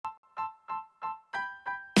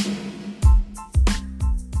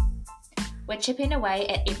We're chipping away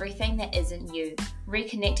at everything that isn't you,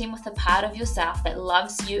 reconnecting with the part of yourself that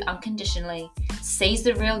loves you unconditionally, sees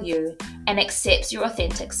the real you, and accepts your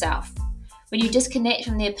authentic self. When you disconnect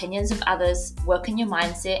from the opinions of others, work in your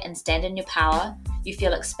mindset, and stand in your power, you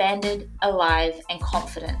feel expanded, alive, and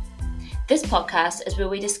confident. This podcast is where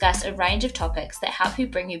we discuss a range of topics that help you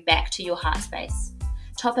bring you back to your heart space.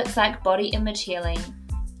 Topics like body image healing,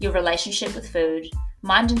 your relationship with food,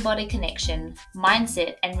 mind and body connection,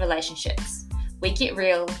 mindset, and relationships. We get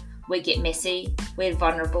real, we get messy, we're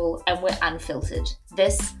vulnerable, and we're unfiltered.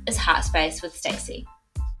 This is Heart Space with Stacey.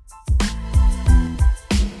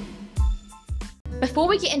 Before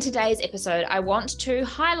we get into today's episode, I want to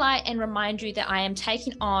highlight and remind you that I am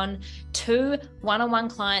taking on 2 one-on-one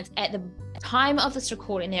clients at the time of this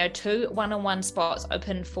recording. There are 2 one-on-one spots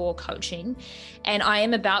open for coaching, and I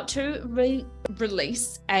am about to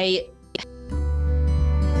release a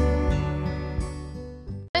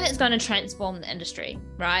that's going to transform the industry,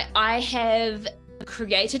 right? I have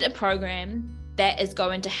created a program that is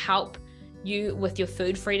going to help you with your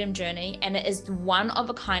food freedom journey, and it is one of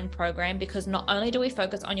a kind program because not only do we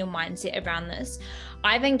focus on your mindset around this,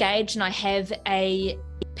 I've engaged and I have a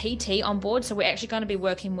PT on board, so we're actually going to be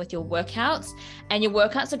working with your workouts, and your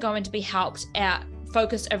workouts are going to be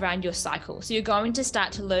focused around your cycle. So you're going to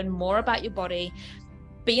start to learn more about your body,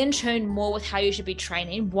 be in tune more with how you should be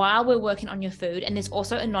training while we're working on your food. And there's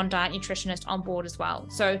also a non-diet nutritionist on board as well.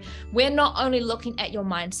 So we're not only looking at your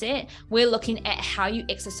mindset, we're looking at how you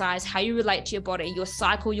exercise, how you relate to your body, your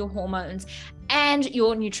cycle, your hormones, and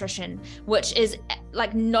your nutrition, which is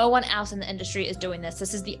like no one else in the industry is doing this.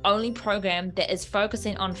 This is the only program that is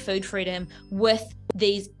focusing on food freedom with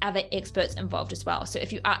these other experts involved as well. So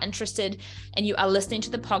if you are interested and you are listening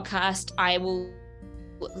to the podcast, I will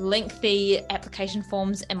link the application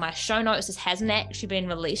forms in my show notes. This hasn't actually been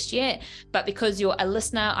released yet, but because you're a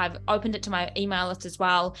listener, I've opened it to my email list as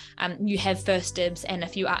well. You have first dibs, and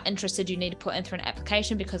if you are interested, you need to put in through an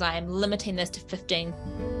application because I am limiting this to 15.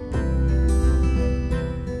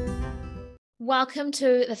 Welcome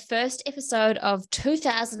to the first episode of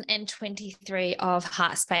 2023 of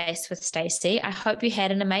Heart Space with Stacey. I hope you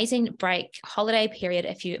had an amazing break holiday period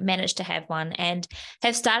if you managed to have one, and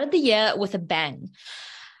have started the year with a bang.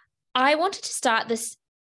 I wanted to start this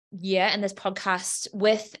year and this podcast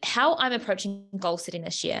with how I'm approaching goal setting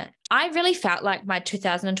this year. I really felt like my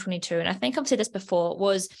 2022, and I think I've said this before,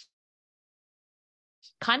 was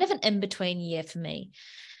kind of an in-between year for me.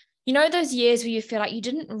 You know, those years where you feel like you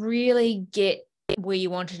didn't really get where you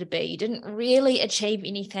wanted to be. You didn't really achieve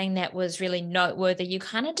anything that was really noteworthy. You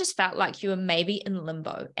kind of just felt like you were maybe in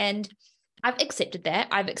limbo. And I've accepted that.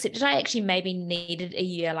 I've accepted I actually maybe needed a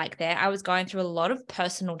year like that. I was going through a lot of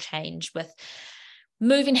personal change with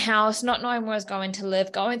moving house, not knowing where I was going to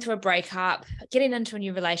live, going through a breakup, getting into a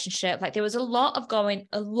new relationship. Like there was a lot going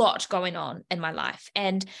on in my life.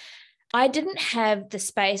 And I didn't have the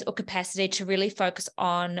space or capacity to really focus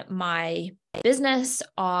on my business,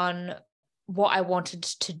 on what I wanted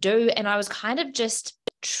to do. And I was kind of just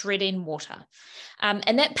treading water.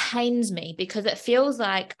 And that pains me because it feels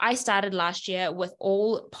like I started last year with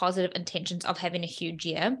all positive intentions of having a huge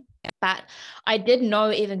year. But I did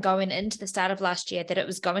know even going into the start of last year that it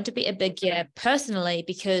was going to be a big year personally,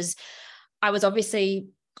 because I was obviously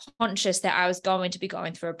conscious that I was going to be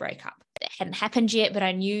going through a breakup. It hadn't happened yet, but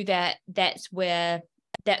I knew that that's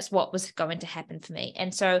what was going to happen for me.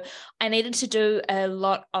 And so I needed to do a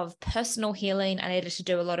lot of personal healing. I needed to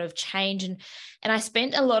do a lot of change. And I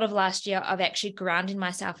spent a lot of last year of actually grounding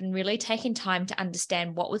myself and really taking time to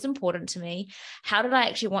understand what was important to me. How did I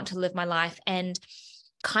actually want to live my life? And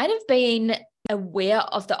kind of being aware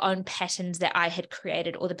of the own patterns that I had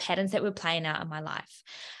created, or the patterns that were playing out in my life.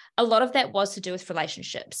 A lot of that was to do with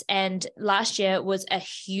relationships. And last year was a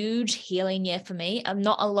huge healing year for me.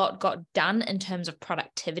 Not a lot got done in terms of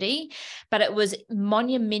productivity, but it was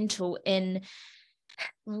monumental in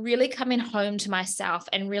really coming home to myself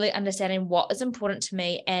and really understanding what is important to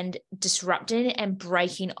me and disrupting and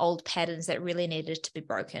breaking old patterns that really needed to be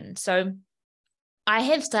broken. So I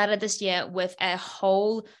have started this year with a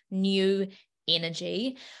whole new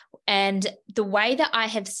energy, and the way that I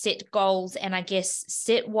have set goals and I guess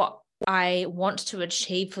set what I want to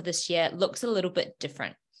achieve for this year looks a little bit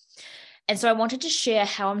different. And so I wanted to share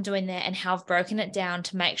how I'm doing that and how I've broken it down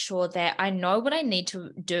to make sure that I know what I need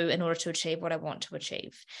to do in order to achieve what I want to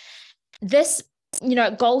achieve. This,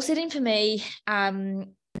 goal setting for me,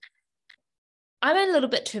 I'm a little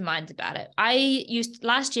bit two minds about it.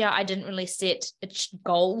 Last year, I didn't really set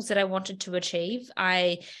goals that I wanted to achieve.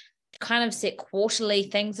 I kind of set quarterly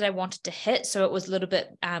things that I wanted to hit. So it was a little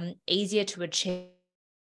bit easier to achieve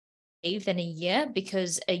than a year,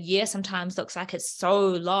 because a year sometimes looks like it's so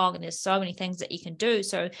long and there's so many things that you can do.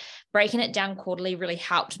 So breaking it down quarterly really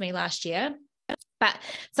helped me last year. But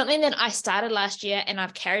something that I started last year and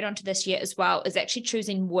I've carried on to this year as well is actually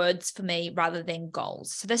choosing words for me rather than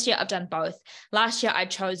goals. So this year I've done both. Last year I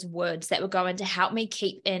chose words that were going to help me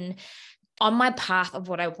keep on my path of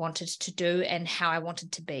what I wanted to do and how I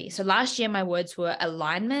wanted to be. So last year my words were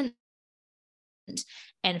alignment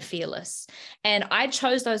and fearless. And I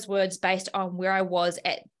chose those words based on where I was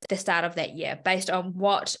at the start of that year, based on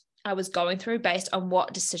what I was going through, based on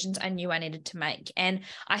what decisions I knew I needed to make. And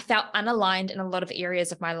I felt unaligned in a lot of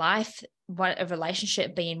areas of my life, a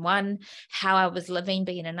relationship being one, how I was living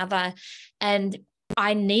being another. And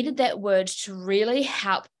I needed that word to really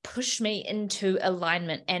help push me into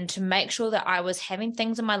alignment and to make sure that I was having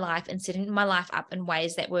things in my life and setting my life up in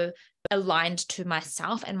ways that were aligned to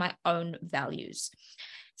myself and my own values.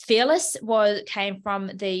 Fearless came from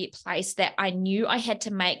the place that I knew I had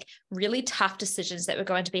to make really tough decisions that were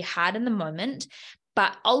going to be hard in the moment,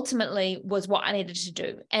 but ultimately was what I needed to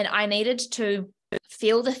do. And I needed to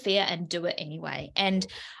feel the fear and do it anyway. And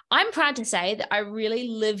I'm proud to say that I really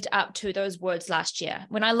lived up to those words last year.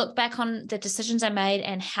 When I look back on the decisions I made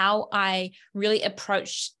and how I really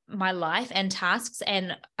approached my life and tasks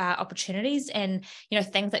and opportunities and,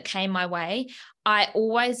 things that came my way, I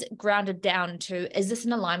always grounded down to, is this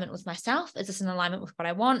in alignment with myself? Is this in alignment with what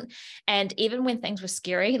I want? And even when things were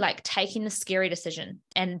scary, like taking the scary decision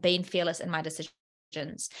and being fearless in my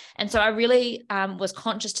decisions. And so I really was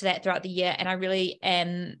conscious to that throughout the year. And I really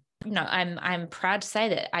am, I'm proud to say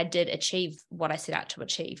that I did achieve what I set out to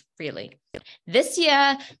achieve, really. This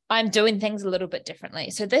year, I'm doing things a little bit differently.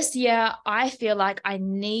 So this year, I feel like I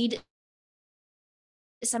need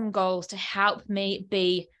some goals to help me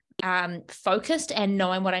be focused and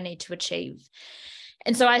knowing what I need to achieve.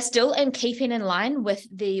 And so I still am keeping in line with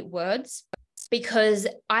the words, because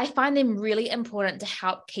I find them really important to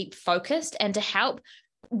help keep focused and to help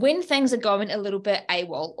when things are going a little bit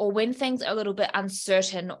AWOL, or when things are a little bit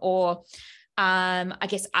uncertain, or I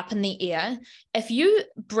guess up in the air. If you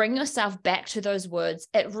bring yourself back to those words,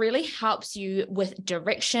 it really helps you with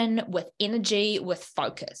direction, with energy, with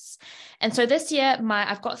focus. And so this year,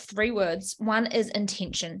 I've got 3 words. One is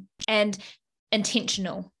intention and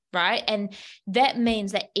intentional, right? And that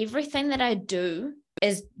means that everything that I do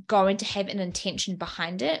is going to have an intention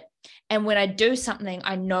behind it. And when I do something,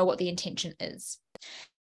 I know what the intention is.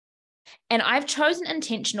 And I've chosen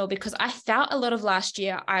intentional because I felt a lot of last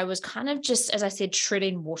year, I was kind of just, as I said,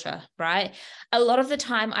 treading water, right? A lot of the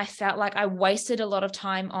time I felt like I wasted a lot of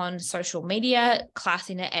time on social media,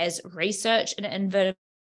 classing it as research in inverted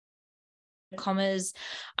commas.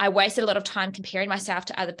 I wasted a lot of time comparing myself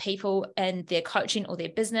to other people and their coaching or their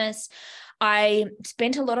business. I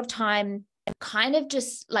spent a lot of time kind of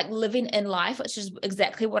just like living in life, which is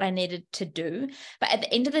exactly what I needed to do. But at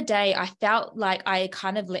the end of the day, I felt like I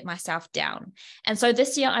kind of let myself down. And so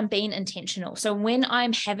this year I'm being intentional. So when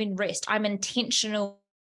I'm having rest, I'm intentional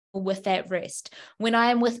with that rest. When I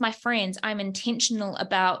am with my friends, I'm intentional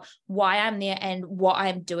about why I'm there and what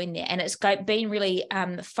I'm doing there. And it's been really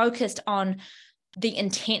focused on the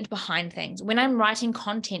intent behind things. When I'm writing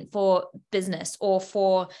content for business or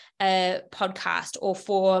for a podcast or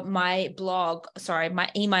for my my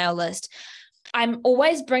email list, I'm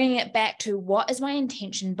always bringing it back to what is my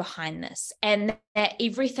intention behind this, and that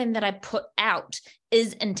everything that I put out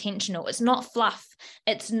is intentional. It's not fluff.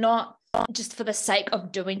 It's not just for the sake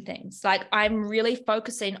of doing things. Like, I'm really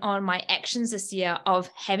focusing on my actions this year of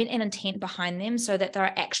having an intent behind them, so that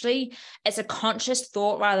they're actually, it's a conscious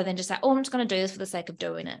thought rather than just like, oh, I'm just going to do this for the sake of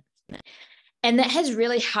doing it. And that has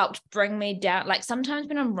really helped bring me down. Like, sometimes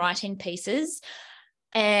when I'm writing pieces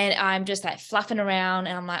and I'm just like fluffing around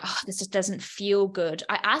and I'm like, oh, this just doesn't feel good,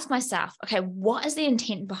 I ask myself, okay, what is the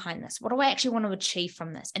intent behind this? What do I actually want to achieve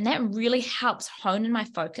from this? And that really helps hone in my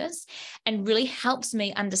focus and really helps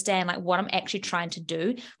me understand like what I'm actually trying to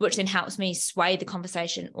do, which then helps me sway the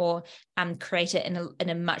conversation or create it in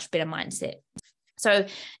a much better mindset. So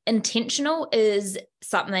intentional is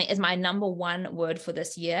my number 1 word for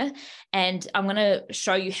this year. And I'm going to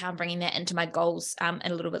show you how I'm bringing that into my goals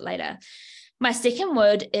a little bit later. My second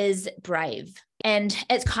word is brave, and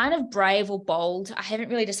it's kind of brave or bold. I haven't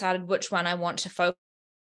really decided which one I want to focus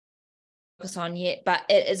on yet, but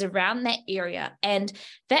it is around that area. And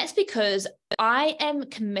that's because I am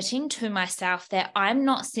committing to myself that I'm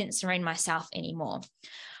not censoring myself anymore.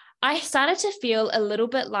 I started to feel a little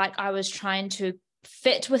bit like I was trying to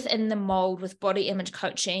fit within the mold with body image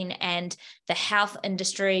coaching and the health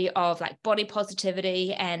industry of like body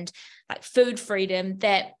positivity and like food freedom,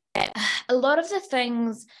 that a lot of the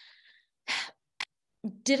things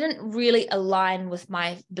didn't really align with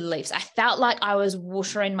my beliefs. I felt like I was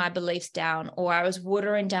watering my beliefs down, or I was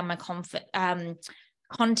watering down my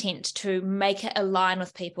content to make it align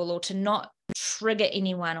with people, or to not trigger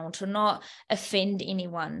anyone, or to not offend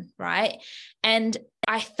anyone, right? And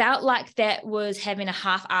I felt like that was having a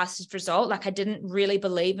half-assed result. Like, I didn't really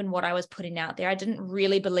believe in what I was putting out there. I didn't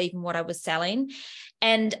really believe in what I was selling.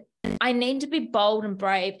 And I need to be bold and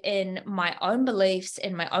brave in my own beliefs,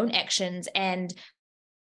 in my own actions, and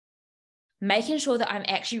making sure that I'm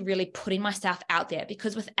actually really putting myself out there,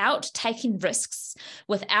 because without taking risks,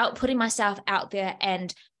 without putting myself out there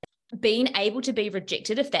and being able to be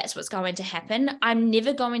rejected, if that's what's going to happen, I'm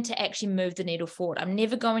never going to actually move the needle forward. I'm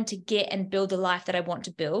never going to get and build the life that I want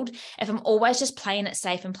to build if I'm always just playing it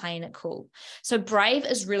safe and playing it cool. So brave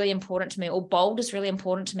is really important to me, or bold is really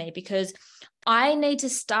important to me, because I need to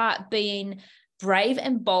start being brave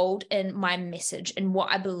and bold in my message and what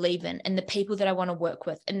I believe in, and the people that I want to work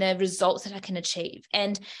with, and the results that I can achieve.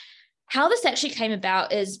 And how this actually came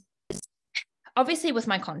about is obviously with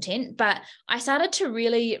my content, but I started to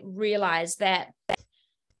really realize that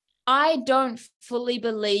I don't fully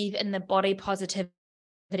believe in the body positivity,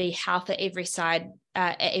 health at every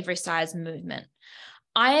size movement.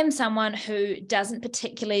 I am someone who doesn't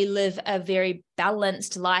particularly live a very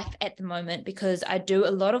balanced life at the moment, because I do a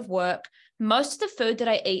lot of work. Most of the food that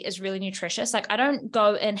I eat is really nutritious. Like, I don't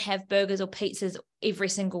go and have burgers or pizzas every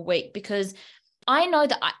single week, because I know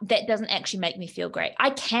that that doesn't actually make me feel great. I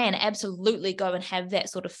can absolutely go and have that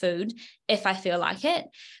sort of food if I feel like it,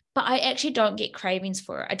 but I actually don't get cravings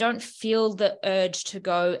for it. I don't feel the urge to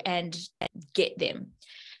go and get them.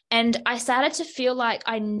 And I started to feel like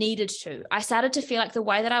I needed to. I started to feel like the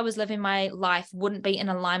way that I was living my life wouldn't be in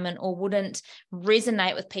alignment, or wouldn't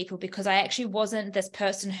resonate with people, because I actually wasn't this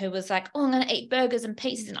person who was like, oh, I'm going to eat burgers and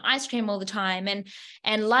pizzas and ice cream all the time,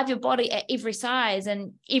 and love your body at every size,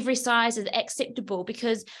 and every size is acceptable.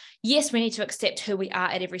 Because yes, we need to accept who we are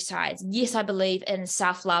at every size. Yes, I believe in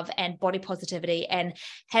self-love and body positivity and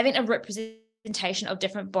having a representation of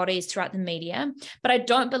different bodies throughout the media, but I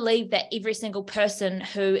don't believe that every single person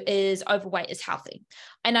who is overweight is healthy.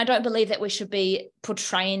 And I don't believe that we should be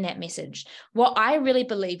portraying that message. What I really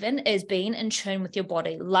believe in is being in tune with your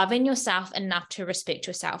body, loving yourself enough to respect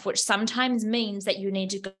yourself, which sometimes means that you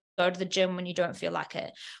need to go to the gym when you don't feel like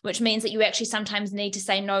it, which means that you actually sometimes need to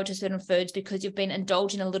say no to certain foods because you've been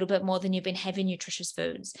indulging a little bit more than you've been having nutritious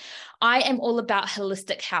foods. I am all about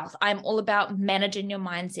holistic health. I'm all about managing your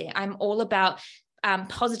mindset. I'm all about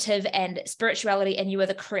positive and spirituality, and you are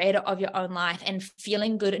the creator of your own life, and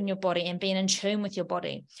feeling good in your body and being in tune with your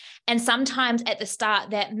body. And sometimes at the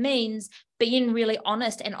start, that means being really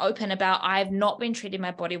honest and open about, I've not been treating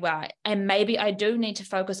my body well, and maybe I do need to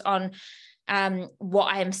focus on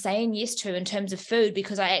what I am saying yes to in terms of food,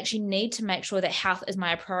 because I actually need to make sure that health is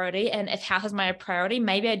my priority. And if health is my priority,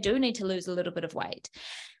 maybe I do need to lose a little bit of weight.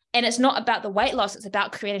 And it's not about the weight loss, it's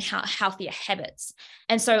about creating healthier habits.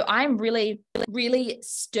 And so I'm really, really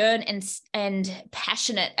stern and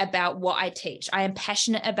passionate about what I teach. I am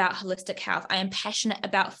passionate about holistic health. I am passionate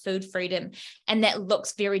about food freedom. And that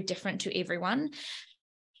looks very different to everyone.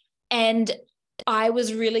 And I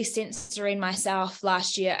was really censoring myself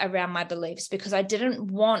last year around my beliefs, because I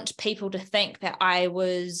didn't want people to think that I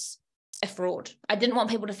was a fraud. I didn't want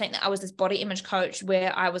people to think that I was this body image coach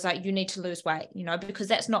where I was like, you need to lose weight, because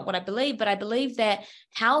that's not what I believe. But I believe that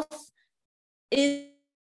health is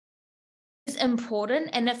important.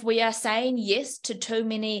 And if we are saying yes to too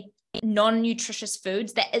many non-nutritious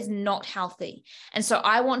foods, that is not healthy. And so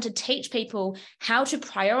I want to teach people how to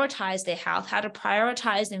prioritize their health, how to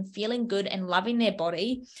prioritize them feeling good and loving their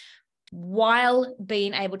body, while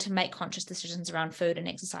being able to make conscious decisions around food and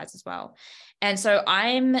exercise as well. And so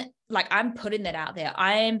I'm putting that out there.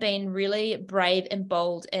 I am being really brave and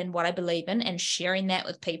bold in what I believe in, and sharing that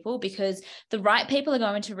with people, because the right people are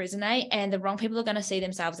going to resonate and the wrong people are going to see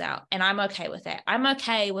themselves out. And I'm okay with that. I'm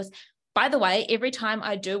okay with, by the way, every time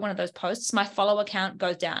I do one of those posts, my follower count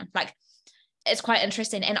goes down. Like, it's quite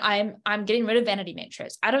interesting. And I'm getting rid of vanity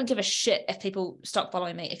metrics. I don't give a shit if people stop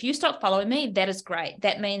following me. If you stop following me, that is great.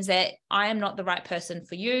 That means that I am not the right person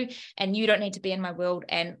for you, and you don't need to be in my world,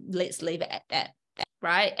 and let's leave it at that.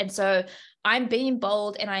 Right. And so I'm being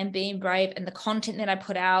bold and I'm being brave in the content that I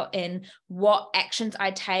put out, and what actions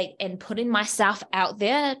I take, and putting myself out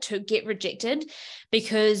there to get rejected,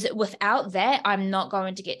 because without that, I'm not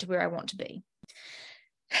going to get to where I want to be.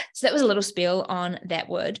 So that was a little spiel on that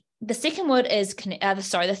word. The second word is,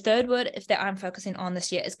 the third word that I'm focusing on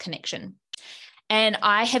this year is connection. And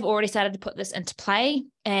I have already started to put this into play,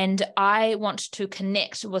 and I want to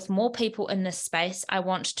connect with more people in this space. I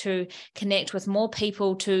want to connect with more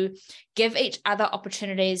people to give each other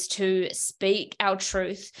opportunities to speak our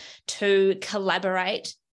truth, to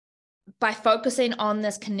collaborate. By focusing on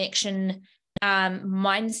this connection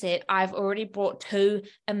mindset, I've already brought 2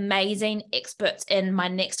 amazing experts in my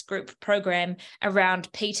next group program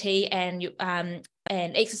around PT and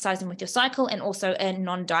exercising with your cycle, and also a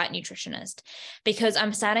non-diet nutritionist, because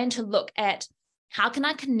I'm starting to look at how can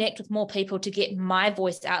I connect with more people to get my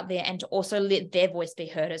voice out there and to also let their voice be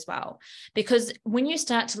heard as well. Because when you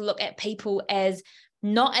start to look at people as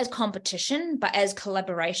not as competition, but as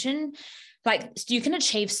collaboration, like you can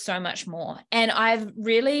achieve so much more. And I've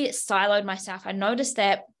really siloed myself. I noticed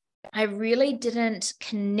that I really didn't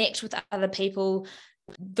connect with other people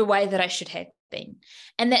the way that I should have been.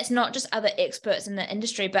 And that's not just other experts in the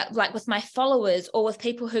industry, but like with my followers or with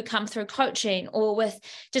people who come through coaching or with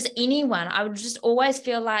just anyone. I would just always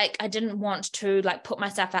feel like I didn't want to like put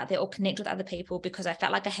myself out there or connect with other people because I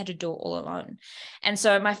felt like I had to do it all alone. And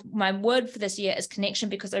so my word for this year is connection,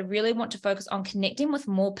 because I really want to focus on connecting with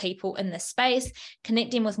more people in this space,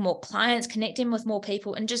 connecting with more clients, connecting with more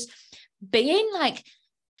people, and just being like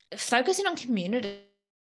focusing on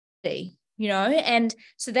community, and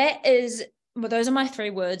so that is, well, those are my 3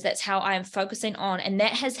 words. That's how I am focusing on, and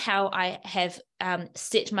that is how I have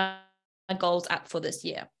set my goals up for this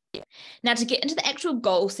year. Now, to get into the actual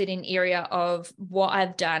goal setting area of what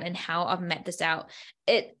I've done and how I've mapped this out,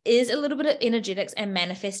 it is a little bit of energetics and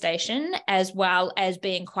manifestation, as well as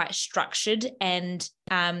being quite structured and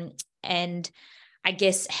I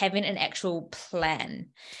guess having an actual plan.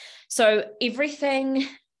 So everything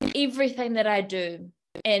that I do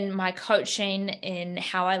in my coaching, in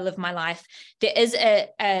how I live my life, there is a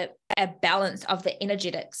balance of the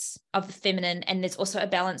energetics of the feminine, and there's also a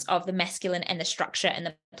balance of the masculine and the structure and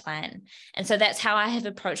the plan. And so that's how I have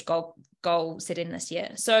approached goal setting this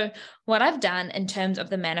year. So what I've done in terms of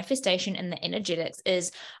the manifestation and the energetics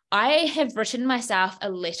is I have written myself a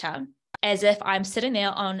letter as if I'm sitting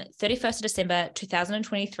there on 31st of December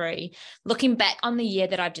 2023, looking back on the year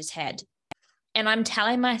that I've just had. And I'm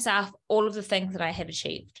telling myself all of the things that I have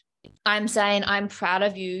achieved. I'm saying, I'm proud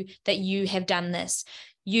of you that you have done this.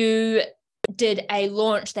 You did a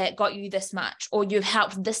launch that got you this much, or you've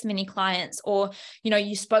helped this many clients, or,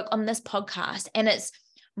 you spoke on this podcast. And it's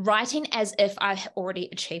writing as if I've already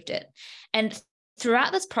achieved it. And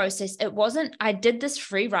throughout this process, I did this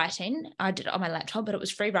free writing. I did it on my laptop, but it was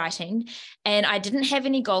free writing. And I didn't have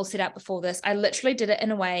any goals set up before this. I literally did it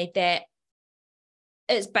in a way that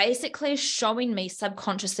it's basically showing me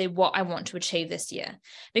subconsciously what I want to achieve this year.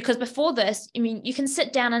 Because before this, you can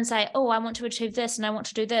sit down and say, oh, I want to achieve this and I want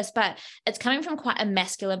to do this, but it's coming from quite a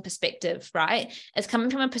masculine perspective, right? It's coming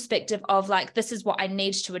from a perspective of like, this is what I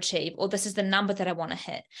need to achieve, or this is the number that I want to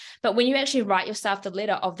hit. But when you actually write yourself the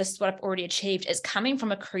letter of this is what I've already achieved, it's coming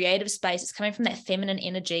from a creative space. It's coming from that feminine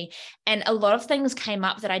energy. And a lot of things came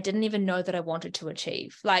up that I didn't even know that I wanted to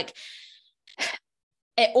achieve. Like,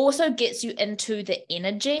 it also gets you into the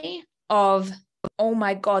energy of, oh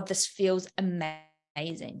my God, this feels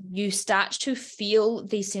amazing. You start to feel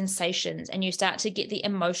these sensations and you start to get the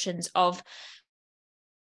emotions of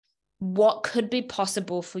what could be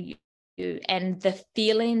possible for you, and the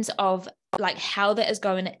feelings of like how that is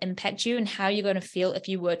going to impact you and how you're going to feel if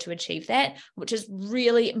you were to achieve that, which is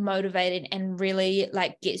really motivating and really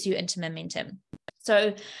like gets you into momentum.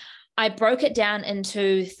 So I broke it down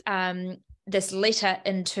into this letter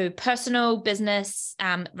into personal, business,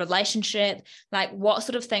 relationship, like what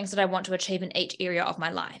sort of things did I want to achieve in each area of my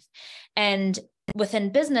life. And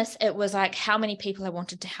within business, it was like how many people I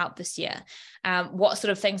wanted to help this year, what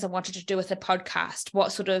sort of things I wanted to do with the podcast,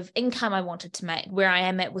 what sort of income I wanted to make, where I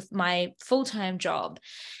am at with my full-time job.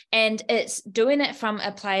 And it's doing it from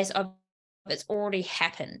a place of it's already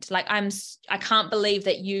happened. Like I can't believe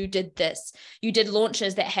that you did this. You did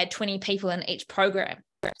launches that had 20 people in each program.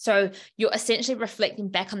 So you're essentially reflecting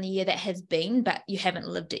back on the year that has been, but you haven't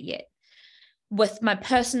lived it yet. With my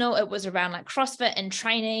personal, it was around like CrossFit and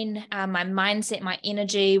training, my mindset, my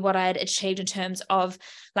energy, what I had achieved in terms of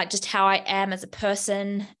like just how I am as a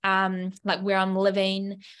person, like where I'm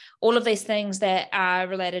living, all of these things that are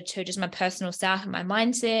related to just my personal self and my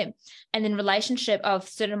mindset. And then relationship of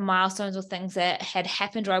certain milestones or things that had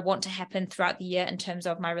happened or I want to happen throughout the year in terms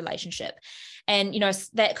of my relationship. And,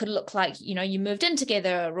 that could look like, you moved in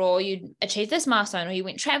together, or you achieved this milestone, or you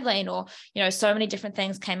went traveling, or, so many different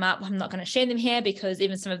things came up. I'm not going to share them here because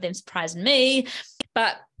even some of them surprised me,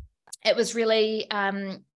 but it was really,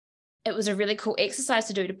 it was a really cool exercise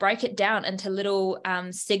to do, to break it down into little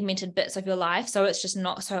segmented bits of your life. So it's just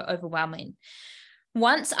not so overwhelming.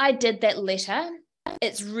 Once I did that letter,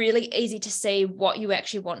 it's really easy to see what you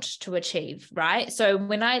actually want to achieve, right? So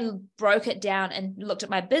when I broke it down and looked at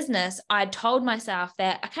my business, I told myself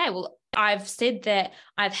that, okay, well, I've said that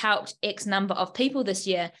I've helped X number of people this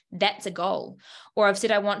year. That's a goal. Or I've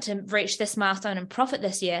said I want to reach this milestone and profit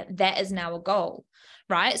this year. That is now a goal,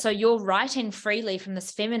 right? So you're writing freely from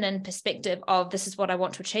this feminine perspective of this is what I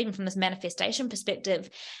want to achieve, and from this manifestation perspective.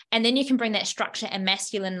 And then you can bring that structure and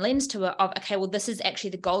masculine lens to it of, okay, well, this is actually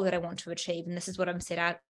the goal that I want to achieve. And this is what I'm set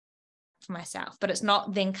out for myself. But it's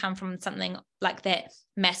not then come from something like that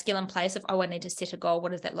masculine place of, oh, I need to set a goal.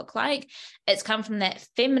 What does that look like? It's come from that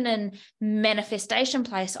feminine manifestation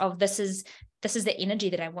place of this is the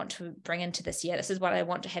energy that I want to bring into this year. This is what I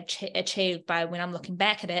want to have achieved by when I'm looking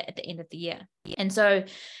back at it at the end of the year. And so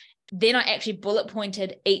then I actually bullet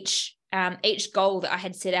pointed each goal that I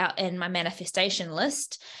had set out in my manifestation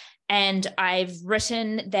list. And I've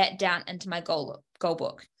written that down into my goal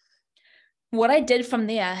book. What I did from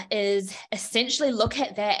there is essentially look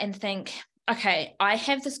at that and think, okay, I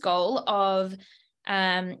have this goal of,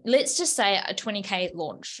 let's just say a 20K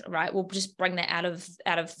launch, right? We'll just bring that out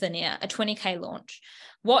of thin air, a 20K launch.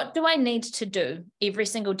 What do I need to do every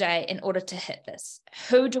single day in order to hit this?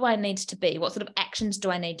 Who do I need to be? What sort of actions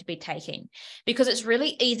do I need to be taking? Because it's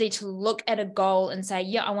really easy to look at a goal and say,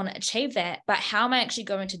 yeah, I want to achieve that, but how am I actually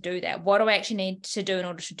going to do that? What do I actually need to do in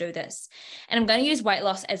order to do this? And I'm going to use weight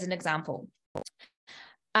loss as an example.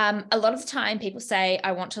 A lot of the time people say,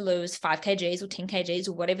 I want to lose 5 kgs or 10 kgs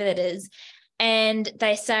or whatever that is. And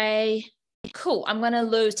they say, cool, I'm going to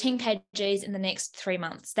lose 10 kgs in the next 3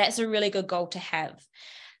 months. That's a really good goal to have.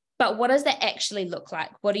 But what does that actually look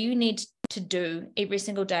like? What do you need to do every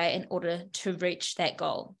single day in order to reach that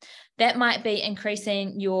goal? That might be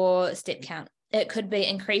increasing your step count. It could be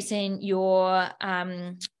increasing your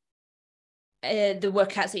the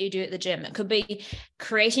workouts that you do at the gym. It could be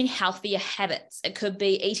creating healthier habits. It could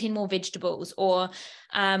be eating more vegetables, or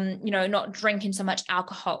not drinking so much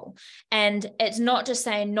alcohol. And it's not just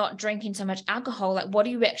saying not drinking so much alcohol. Like, what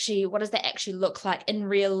does that actually look like in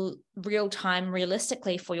real time,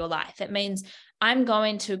 realistically for your life? It means I'm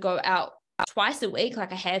going to go out twice a week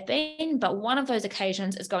like I have been, but one of those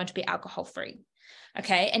occasions is going to be alcohol free.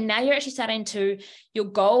 Okay. And now you're actually starting your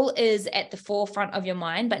goal is at the forefront of your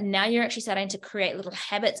mind, but now you're actually starting to create little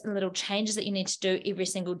habits and little changes that you need to do every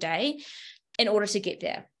single day in order to get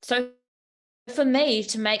there. So for me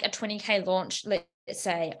to make a 20K launch, let's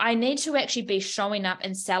say, I need to actually be showing up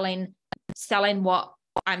and selling what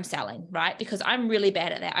I'm selling, right? Because I'm really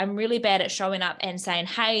bad at that. I'm really bad at showing up and saying,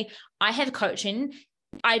 hey, I have coaching.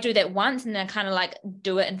 I do that once and then I kind of like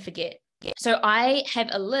do it and forget. So I have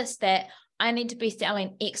a list that I need to be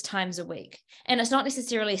selling X times a week. And it's not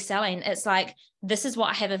necessarily selling. It's like, this is what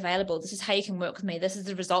I have available. This is how you can work with me. This is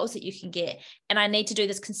the results that you can get. And I need to do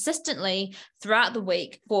this consistently throughout the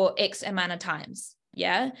week for X amount of times.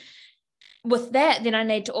 Yeah. With that, then I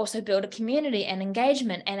need to also build a community and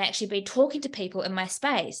engagement and actually be talking to people in my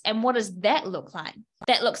space. And what does that look like?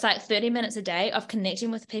 That looks like 30 minutes a day of connecting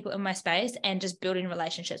with people in my space and just building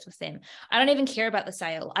relationships with them. I don't even care about the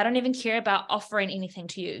sale. I don't even care about offering anything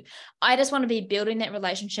to you. I just want to be building that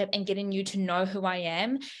relationship and getting you to know who I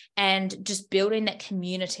am and just building that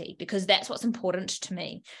community, because that's what's important to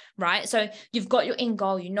me, right? So you've got your end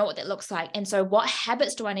goal, you know what that looks like. And so what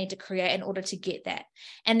habits do I need to create in order to get that?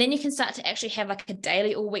 And then you can start to actually have like a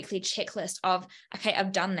daily or weekly checklist of, okay,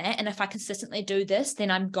 I've done that. And if I consistently do this, then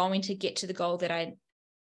I'm going to get to the goal that I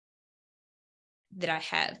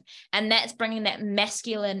have. And that's bringing that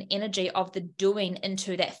masculine energy of the doing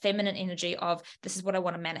into that feminine energy of this is what I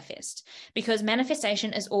want to manifest. Because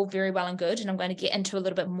manifestation is all very well and good. And I'm going to get into a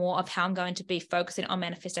little bit more of how I'm going to be focusing on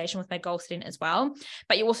manifestation with my goal setting as well.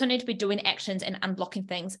 But you also need to be doing actions and unblocking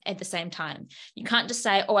things at the same time. You can't just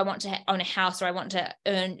say, oh, I want to own a house, or I want to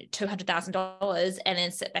earn $200,000 and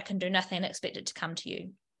then sit back and do nothing and expect it to come to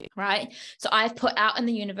you. Right. So I've put out in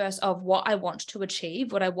the universe of what I want to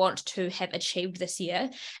achieve, what I want to have achieved this year.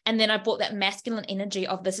 And then I brought that masculine energy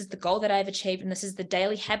of this is the goal that I've achieved. And this is the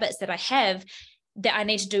daily habits that I have that I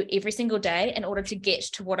need to do every single day in order to get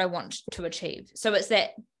to what I want to achieve. So it's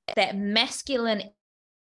that masculine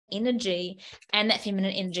energy and that feminine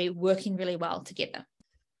energy working really well together.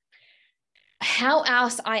 How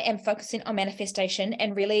else I am focusing on manifestation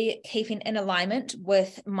and really keeping in alignment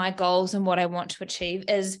with my goals and what I want to achieve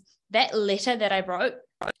is that letter that I wrote.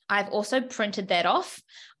 I've also printed that off.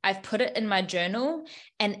 I've put it in my journal,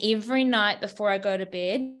 and every night before I go to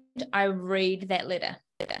bed, I read that letter.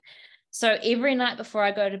 So every night before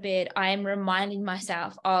I go to bed, I am reminding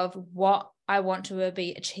myself of what I want to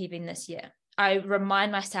be achieving this year. I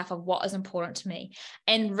remind myself of what is important to me,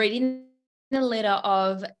 and reading a letter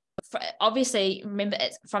of, obviously, remember,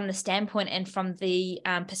 it's from the standpoint and from the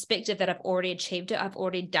perspective that I've already achieved it. I've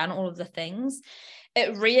already done all of the things.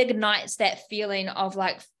 It reignites that feeling of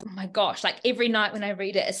like, oh my gosh, like every night when I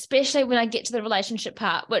read it, especially when I get to the relationship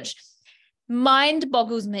part, which mind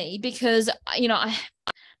boggles me because,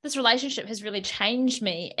 this relationship has really changed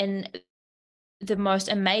me in the most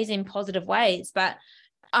amazing positive ways. But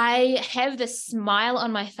I have this smile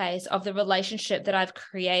on my face of the relationship that I've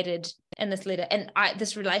created in this letter. And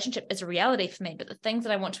this relationship is a reality for me, but the things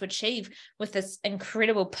that I want to achieve with this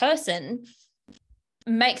incredible person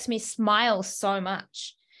makes me smile so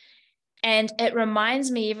much. And it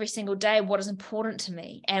reminds me every single day what is important to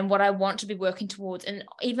me and what I want to be working towards. And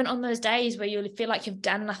even on those days where you feel like you've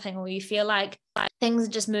done nothing, or you feel like things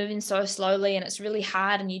are just moving so slowly and it's really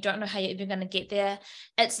hard and you don't know how you're even going to get there,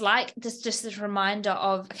 it's like this reminder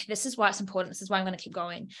of, okay, this is why it's important. This is why I'm going to keep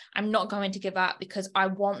going. I'm not going to give up because I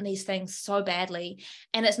want these things so badly.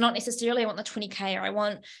 And it's not necessarily I want the 20K or I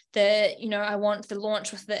want the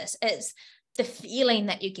launch with this. It's the feeling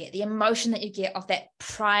that you get, the emotion that you get of that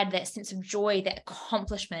pride, that sense of joy, that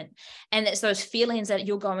accomplishment. And it's those feelings that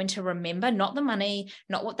you're going to remember, not the money,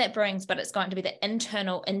 not what that brings, but it's going to be the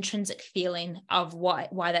internal, intrinsic feeling of why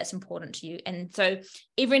that's important to you. And so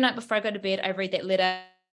every night before I go to bed, I read that letter.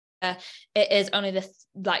 It is only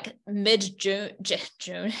mid-June.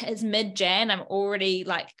 It's mid-Jan. I'm already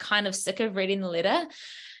like kind of sick of reading the letter.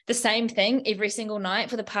 The same thing every single night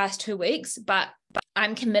for the past 2 weeks, but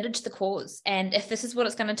I'm committed to the cause. And if this is what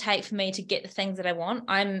it's going to take for me to get the things that I want,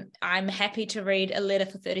 I'm happy to read a letter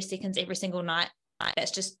for 30 seconds every single night.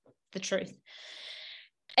 That's just the truth.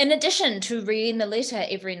 In addition to reading the letter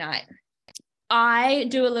every night, I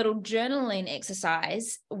do a little journaling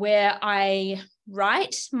exercise where I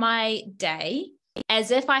write my day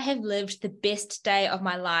as if I have lived the best day of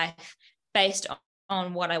my life based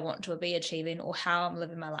on what I want to be achieving or how I'm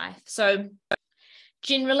living my life. So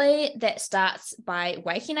generally, that starts by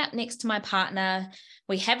waking up next to my partner.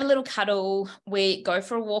 We have a little cuddle. We go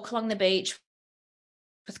for a walk along the beach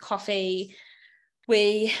with coffee.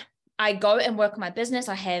 I go and work on my business.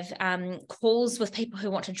 I have calls with people who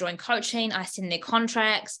want to join coaching. I send their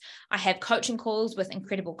contracts. I have coaching calls with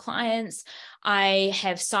incredible clients. I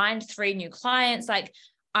have signed 3 new clients. Like,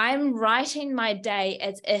 I'm writing my day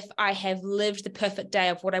as if I have lived the perfect day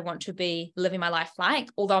of what I want to be living my life like,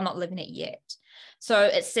 although I'm not living it yet. So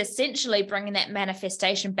it's essentially bringing that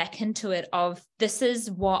manifestation back into it of, this is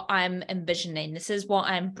what I'm envisioning. This is what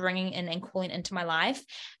I'm bringing in and calling into my life.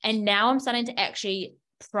 And now I'm starting to actually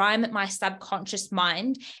prime my subconscious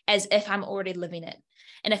mind as if I'm already living it.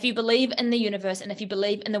 And if you believe in the universe, and if you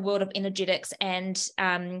believe in the world of energetics and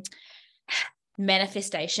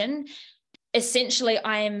manifestation, essentially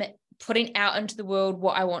I'm putting out into the world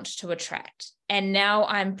what I want to attract. And now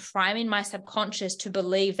I'm priming my subconscious to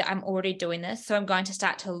believe that I'm already doing this. So I'm going to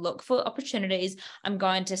start to look for opportunities. I'm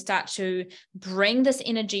going to start to bring this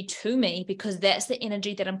energy to me because that's the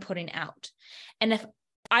energy that I'm putting out. And if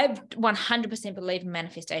I 100% believe in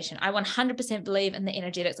manifestation, I 100% believe in the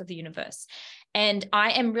energetics of the universe. And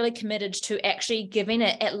I am really committed to actually giving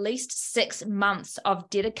it at least 6 months of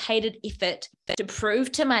dedicated effort to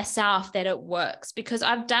prove to myself that it works, because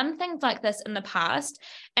I've done things like this in the past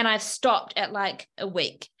and I've stopped at like a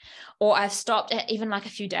week, or I've stopped at even like a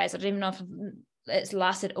few days. I don't even know if it's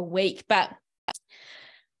lasted a week, but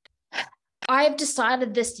I've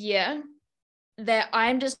decided this year that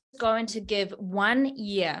I'm just going to give 1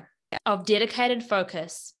 year of dedicated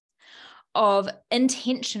focus, of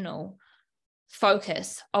intentional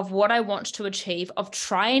focus of what I want to achieve, of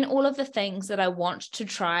trying all of the things that I want to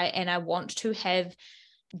try and I want to have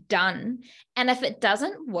done. And if it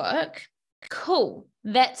doesn't work, cool,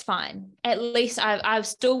 that's fine. At least I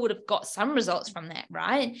still would have got some results from that,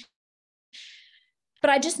 right? But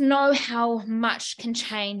I just know how much can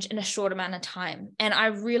change in a short amount of time. And I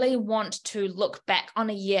really want to look back on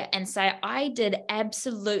a year and say, I did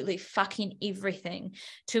absolutely fucking everything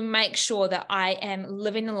to make sure that I am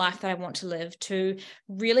living the life that I want to live, to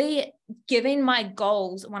really giving my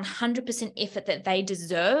goals 100% effort that they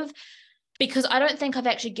deserve, because I don't think I've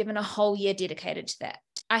actually given a whole year dedicated to that.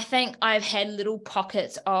 I think I've had little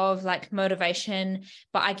pockets of like motivation,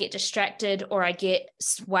 but I get distracted or I get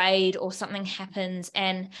swayed or something happens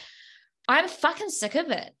and I'm fucking sick of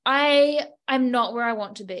it. I'm not where I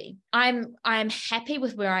want to be. I'm happy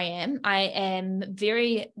with where I am. I am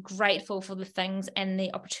very grateful for the things and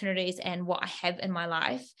the opportunities and what I have in my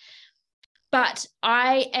life. But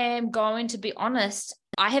I am going to be honest,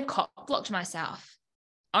 I have cock-blocked myself.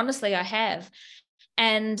 Honestly, I have.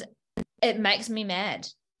 And it makes me mad.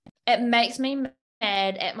 It makes me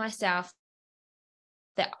mad at myself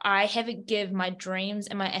that I haven't given my dreams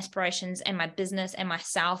and my aspirations and my business and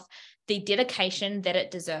myself the dedication that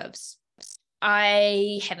it deserves.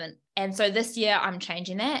 I haven't. And so this year I'm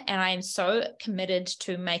changing that, and I am so committed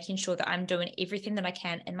to making sure that I'm doing everything that I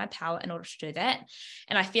can in my power in order to do that.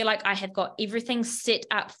 And I feel like I have got everything set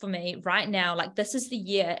up for me right now. Like, this is the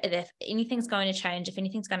year. If anything's going to change, if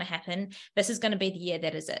anything's going to happen, this is going to be the year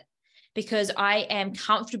that is it. Because I am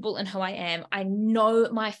comfortable in who I am. I know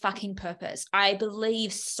my fucking purpose. I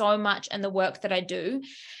believe so much in the work that I do.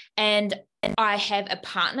 And I have a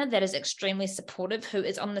partner that is extremely supportive, who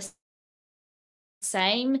is on the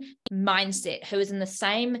same mindset, who is in the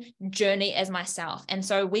same journey as myself. And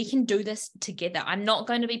so we can do this together. I'm not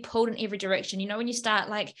going to be pulled in every direction. You know, when you start,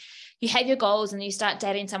 like, you have your goals and you start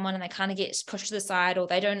dating someone and they kind of get pushed to the side, or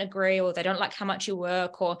they don't agree, or they don't like how much you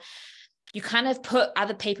work, or you kind of put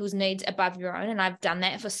other people's needs above your own. And I've done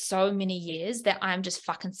that for so many years that I'm just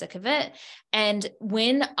fucking sick of it. And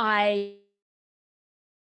when I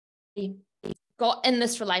got in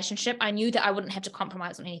this relationship, I knew that I wouldn't have to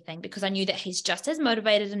compromise on anything, because I knew that he's just as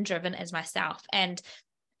motivated and driven as myself. And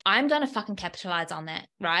I'm going to fucking capitalize on that,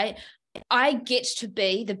 right? I get to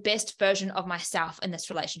be the best version of myself in this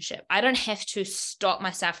relationship. I don't have to stop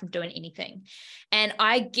myself from doing anything. And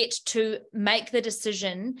I get to make the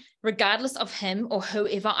decision regardless of him or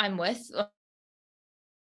whoever I'm with.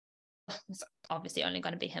 It's obviously only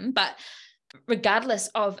going to be him, but regardless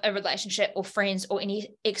of a relationship or friends or any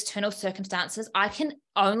external circumstances, I can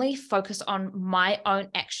only focus on my own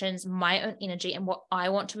actions, my own energy, and what I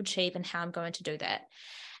want to achieve and how I'm going to do that.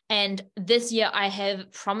 And this year I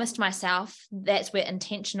have promised myself, that's where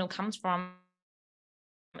intentional comes from,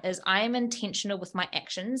 is I am intentional with my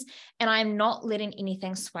actions, and I'm not letting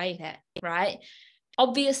anything sway that, right?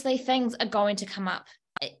 Obviously, things are going to come up.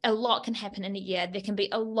 A lot can happen in a year. There can be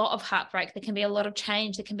a lot of heartbreak. There can be a lot of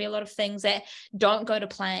change. There can be a lot of things that don't go to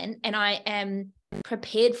plan. And I am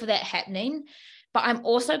prepared for that happening. But I'm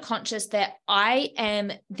also conscious that I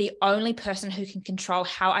am the only person who can control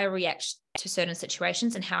how I react to certain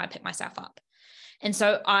situations and how I pick myself up. And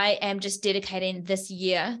so I am just dedicating this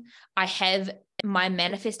year. I have my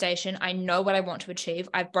manifestation. I know what I want to achieve.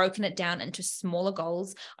 I've broken it down into smaller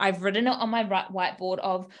goals. I've written it on my whiteboard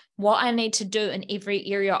of what I need to do in every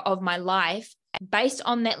area of my life based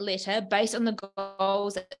on that letter, based on the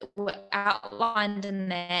goals that were outlined in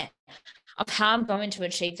that, of how I'm going to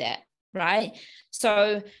achieve that, right?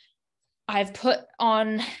 So I've put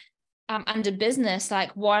on under business,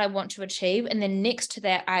 like, what I want to achieve. And then next to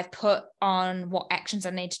that, I've put on what actions I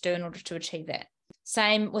need to do in order to achieve that.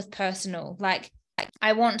 Same with personal. Like,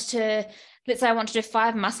 let's say I want to do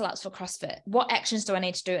 5 muscle ups for CrossFit. What actions do I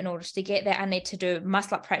need to do in order to get that? I need to do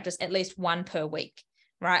muscle up practice at least 1 per week,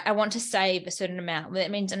 right? I want to save a certain amount.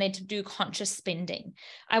 That means I need to do conscious spending.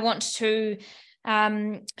 I want to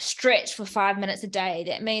stretch for 5 minutes a day.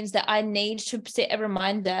 That means that I need to set a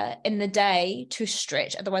reminder in the day to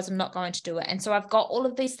stretch, otherwise I'm not going to do it. And so I've got all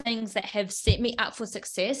of these things that have set me up for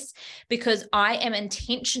success because I am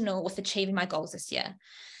intentional with achieving my goals this year.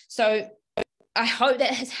 So I hope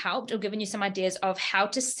that has helped or given you some ideas of how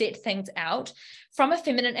to set things out from a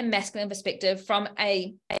feminine and masculine perspective, from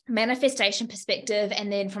a manifestation perspective,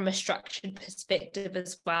 and then from a structured perspective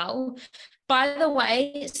as well. By the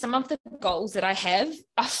way, some of the goals that I have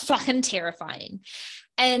are fucking terrifying.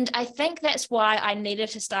 And I think that's why I needed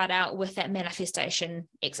to start out with that manifestation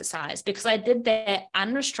exercise, because I did that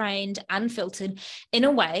unrestrained, unfiltered, in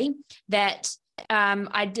a way that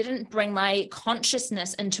I didn't bring my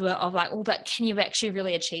consciousness into it of like, oh, but can you actually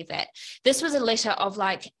really achieve that? This was a letter of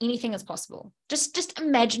like, anything is possible. Just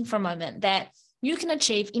imagine for a moment that you can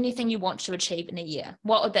achieve anything you want to achieve in a year.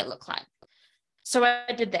 What would that look like? So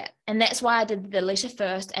I did that. And that's why I did the letter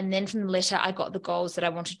first. And then from the letter, I got the goals that I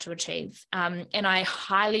wanted to achieve. And I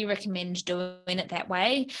highly recommend doing it that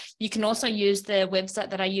way. You can also use the website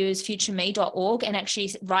that I use, futureme.org, and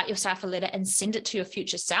actually write yourself a letter and send it to your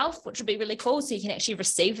future self, which would be really cool. So you can actually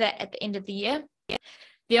receive that at the end of the year.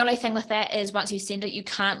 The only thing with that is once you send it, you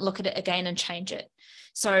can't look at it again and change it.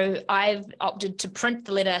 So I've opted to print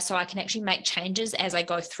the letter so I can actually make changes as I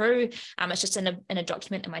go through. It's just in a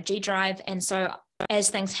document in my G Drive. And so as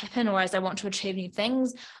things happen or as I want to achieve new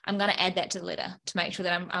things, I'm going to add that to the letter to make sure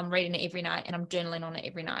that I'm reading it every night and I'm journaling on it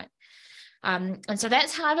every night. And so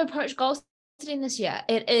that's how I've approached goal setting this year.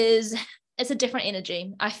 It's a different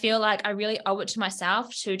energy. I feel like I really owe it to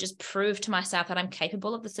myself to just prove to myself that I'm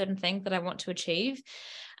capable of the certain thing that I want to achieve.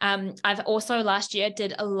 I've also last year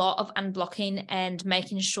did a lot of unblocking and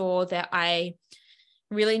making sure that I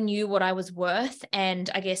really knew what I was worth. And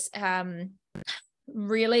I guess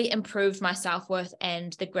really improved my self-worth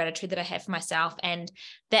and the gratitude that I have for myself. And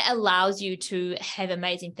that allows you to have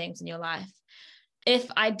amazing things in your life. If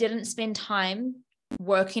I didn't spend time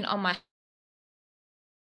working on myself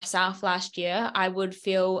last year, I would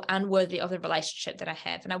feel unworthy of the relationship that I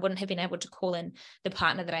have, and I wouldn't have been able to call in the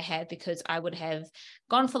partner that I have, because I would have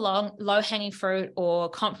gone for low-hanging fruit, or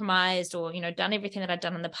compromised, or done everything that I'd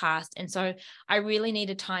done in the past. And so I really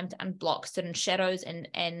needed time to unblock certain shadows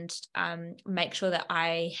and make sure that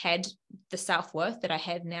I had the self-worth that I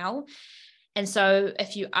have now. And so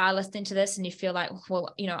if you are listening to this and you feel like,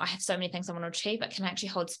 well, I have so many things I want to achieve, but can I actually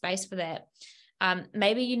hold space for that?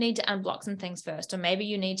 Maybe you need to unblock some things first, or maybe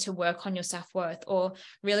you need to work on your self-worth, or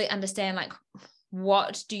really understand, like,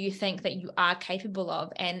 what do you think that you are capable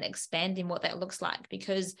of, and expanding what that looks like.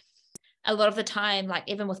 Because a lot of the time, like,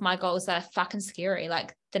 even with my goals that are fucking scary,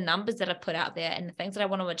 like the numbers that I put out there and the things that I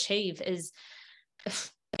want to achieve is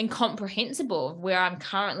incomprehensible of where I'm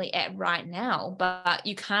currently at right now. But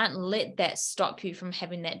you can't let that stop you from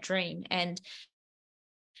having that dream. And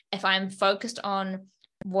if I'm focused on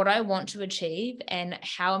what I want to achieve and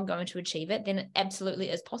how I'm going to achieve it, then it absolutely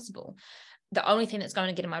is possible. The only thing that's going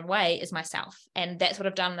to get in my way is myself. And that's what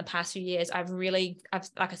I've done in the past few years. I've like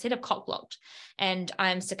I said, I've cock blocked, and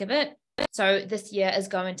I'm sick of it. So this year is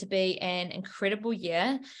going to be an incredible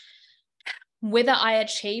year. Whether I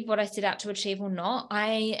achieve what I set out to achieve or not,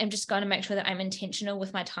 I am just going to make sure that I'm intentional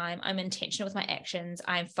with my time. I'm intentional with my actions.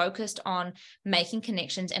 I'm focused on making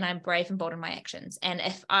connections, and I'm brave and bold in my actions. And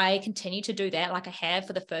if I continue to do that, like I have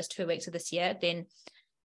for the first 2 weeks of this year, then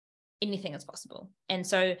anything is possible. And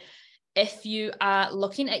so if you are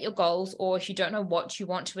looking at your goals, or if you don't know what you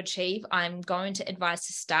want to achieve, I'm going to advise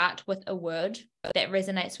to start with a word that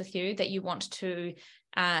resonates with you, that you want to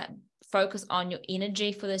focus on your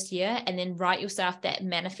energy for this year, and then write yourself that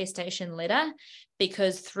manifestation letter,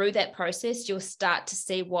 because through that process, you'll start to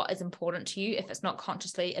see what is important to you if it's not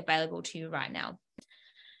consciously available to you right now.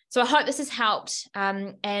 So I hope this has helped.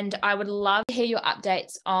 And I would love to hear your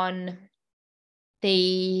updates on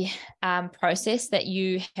the process that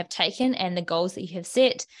you have taken and the goals that you have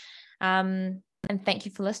set. And thank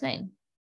you for listening.